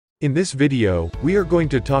In this video, we are going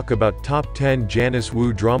to talk about top 10 Janice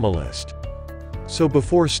Wu drama list. So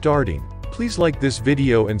before starting, please like this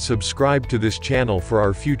video and subscribe to this channel for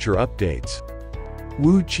our future updates.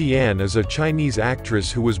 Wu Qian is a Chinese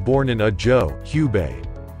actress who was born in Ezhou, Hubei.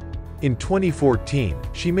 In 2014,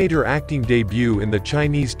 she made her acting debut in the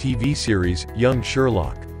Chinese TV series, Young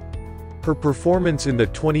Sherlock. Her performance in the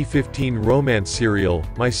 2015 romance serial,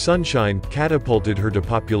 My Sunshine, catapulted her to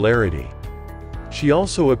popularity. She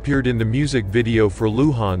also appeared in the music video for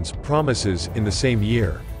Luhan's Promises in the same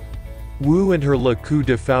year. Wu and her Le Coup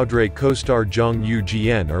de Foudre co-star Zhang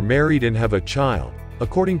Yujian are married and have a child,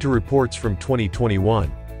 according to reports from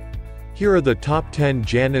 2021. Here are the top 10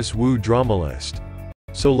 Janice Wu drama list.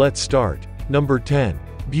 So let's start. Number 10.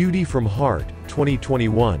 Beauty from Heart,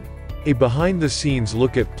 2021. A behind-the-scenes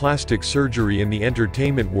look at plastic surgery in the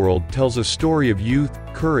entertainment world tells a story of youth,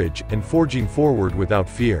 courage, and forging forward without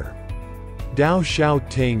fear. Dao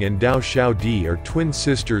Xiaoting and Dao Xiaodi are twin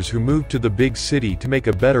sisters who moved to the big city to make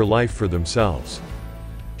a better life for themselves.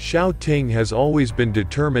 Xiaoting has always been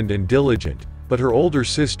determined and diligent, but her older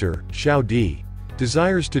sister, Xiaodi,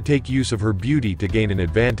 desires to take use of her beauty to gain an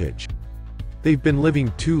advantage. They've been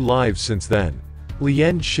living two lives since then.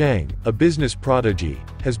 Lian Sheng, a business prodigy,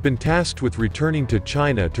 has been tasked with returning to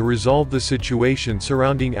China to resolve the situation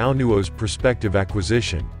surrounding Aonuo's prospective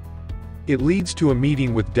acquisition. It leads to a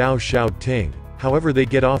meeting with Dao Xiaoting, however they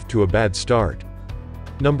get off to a bad start.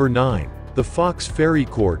 Number 9. The Fox Fairy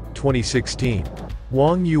Court, 2016.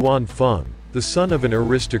 Wang Yuanfeng, the son of an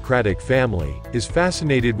aristocratic family, is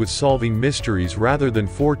fascinated with solving mysteries rather than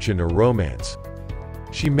fortune or romance.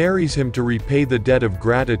 She marries him to repay the debt of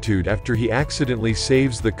gratitude after he accidentally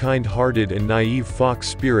saves the kind-hearted and naive fox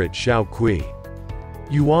spirit Xiao Kui.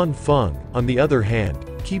 Yuan Feng, on the other hand,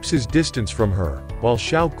 keeps his distance from her, while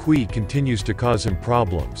Xiao Kui continues to cause him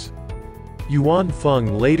problems. Yuan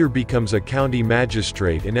Feng later becomes a county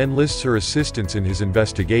magistrate and enlists her assistance in his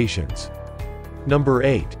investigations. Number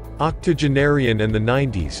 8. Octogenarian and the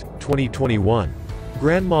 90s, 2021.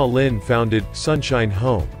 Grandma Lin founded Sunshine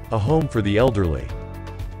Home, a home for the elderly.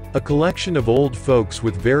 A collection of old folks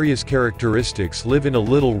with various characteristics live in a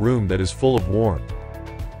little room that is full of warmth.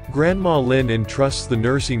 Grandma Lin entrusts the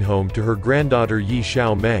nursing home to her granddaughter Yi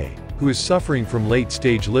Xiaomei, who is suffering from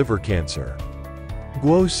late-stage liver cancer.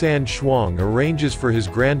 Guo San Shuang arranges for his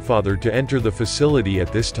grandfather to enter the facility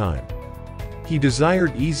at this time. He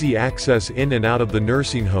desired easy access in and out of the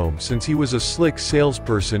nursing home since he was a slick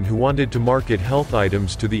salesperson who wanted to market health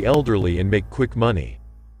items to the elderly and make quick money.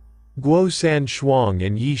 Guo San Shuang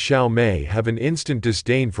and Yi Xiaomei have an instant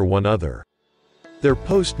disdain for one another. Their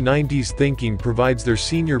post-90s thinking provides their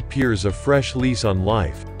senior peers a fresh lease on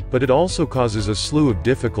life, but it also causes a slew of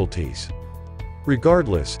difficulties.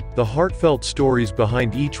 Regardless, the heartfelt stories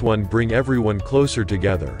behind each one bring everyone closer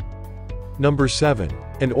together. Number 7.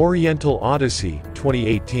 An Oriental Odyssey,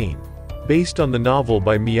 2018. Based on the novel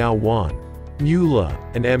by Miao Wan. Mula,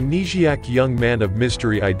 an amnesiac young man of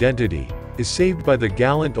mystery identity, is saved by the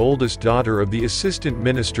gallant oldest daughter of the Assistant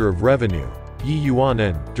Minister of Revenue, Yi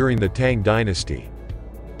Yuanen, during the Tang Dynasty.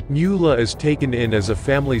 Mula is taken in as a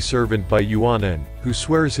family servant by Yuanen, who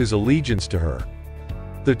swears his allegiance to her.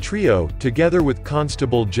 The trio, together with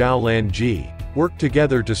Constable Zhao Lanji, work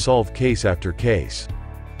together to solve case after case.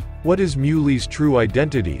 What is Muli's true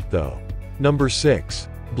identity, though? Number 6.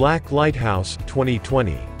 Black Lighthouse,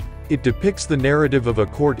 2020. It depicts the narrative of a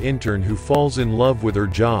court intern who falls in love with her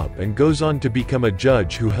job and goes on to become a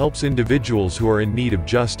judge who helps individuals who are in need of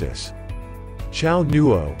justice. Chao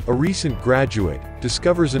Nuo, a recent graduate,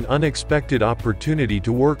 discovers an unexpected opportunity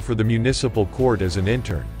to work for the municipal court as an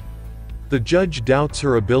intern. The judge doubts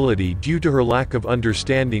her ability due to her lack of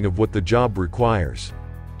understanding of what the job requires.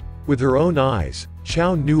 With her own eyes,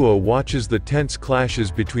 Chao Nuo watches the tense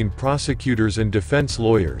clashes between prosecutors and defense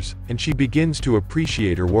lawyers, and she begins to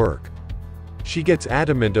appreciate her work. She gets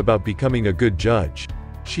adamant about becoming a good judge.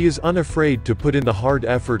 She is unafraid to put in the hard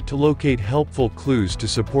effort to locate helpful clues to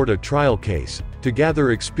support a trial case, to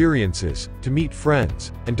gather experiences, to meet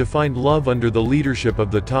friends, and to find love under the leadership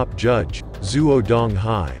of the top judge, Zhuo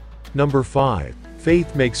Donghai. Number 5.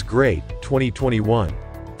 Faith Makes Great, 2021.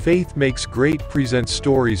 Faith Makes Great presents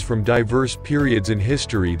stories from diverse periods in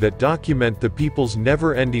history that document the people's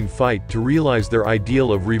never-ending fight to realize their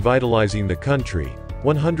ideal of revitalizing the country,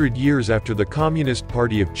 100 years after the Communist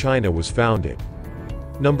Party of China was founded.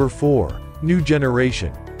 Number 4. New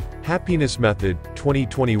Generation. Happiness Method,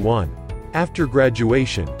 2021. After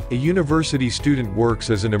graduation, a university student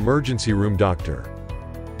works as an emergency room doctor.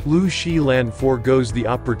 Lu Xilan forgoes the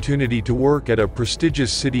opportunity to work at a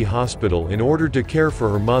prestigious city hospital in order to care for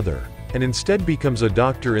her mother, and instead becomes a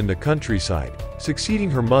doctor in the countryside,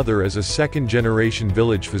 succeeding her mother as a second-generation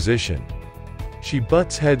village physician. She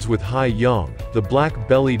butts heads with Hai Yang, the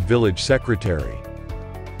black-bellied village secretary.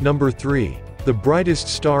 Number 3. The Brightest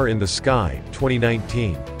Star in the Sky,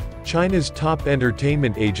 2019. China's top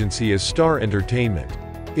entertainment agency is Star Entertainment.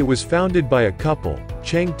 It was founded by a couple,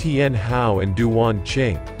 Cheng Tian-hao and Duan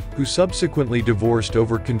Qing, who subsequently divorced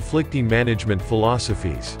over conflicting management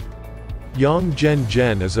philosophies. Yang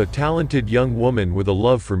Zhen is a talented young woman with a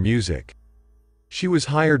love for music. She was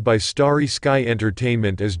hired by Starry Sky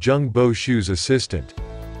Entertainment as Zheng Bo-shu's assistant.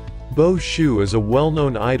 Bo-shu is a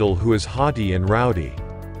well-known idol who is haughty and rowdy.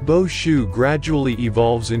 Bo-shu gradually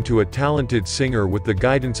evolves into a talented singer with the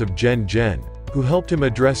guidance of Zhen, who helped him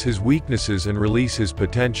address his weaknesses and release his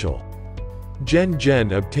potential.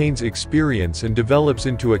 Zhen obtains experience and develops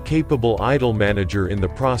into a capable idol manager in the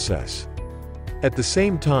process. At the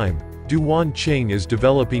same time, Duan Qing is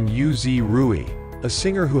developing Yu Zi Rui, a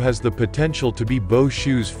singer who has the potential to be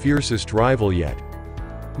Bo-shu's fiercest rival yet.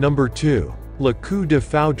 Number 2. Le Coup de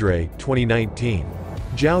Foudre, 2019.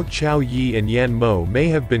 Zhao Chaoyi and Yan Mo may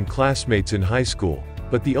have been classmates in high school,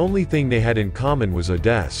 but the only thing they had in common was a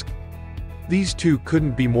desk. These two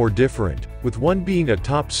couldn't be more different, with one being a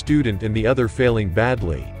top student and the other failing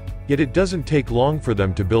badly, yet it doesn't take long for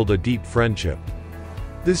them to build a deep friendship.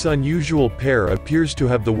 This unusual pair appears to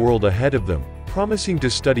have the world ahead of them, promising to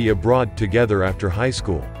study abroad together after high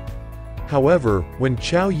school. However, when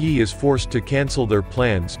Chao Yi is forced to cancel their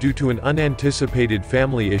plans due to an unanticipated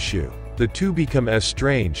family issue, the two become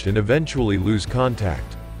estranged and eventually lose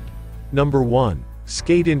contact. Number 1.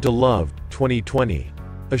 Skate into Love, 2020.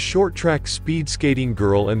 A short-track speed skating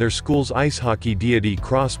girl and their school's ice hockey deity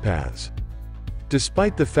cross paths.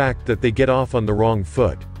 Despite the fact that they get off on the wrong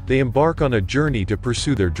foot, they embark on a journey to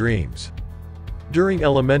pursue their dreams. During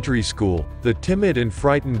elementary school, the timid and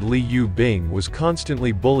frightened Li Yubing was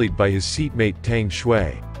constantly bullied by his seatmate Tang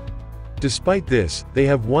Shui. Despite this, they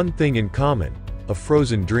have one thing in common: a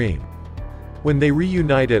frozen dream. When they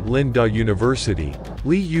reunite at Linda University,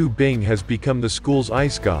 Li Yubing has become the school's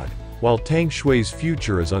ice god, while Tang Shui's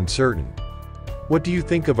future is uncertain. What do you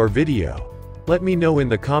think of our video? Let me know in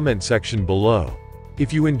the comment section below.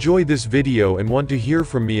 If you enjoy this video and want to hear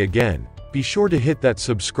from me again, be sure to hit that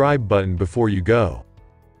subscribe button before you go.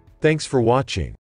 Thanks for watching.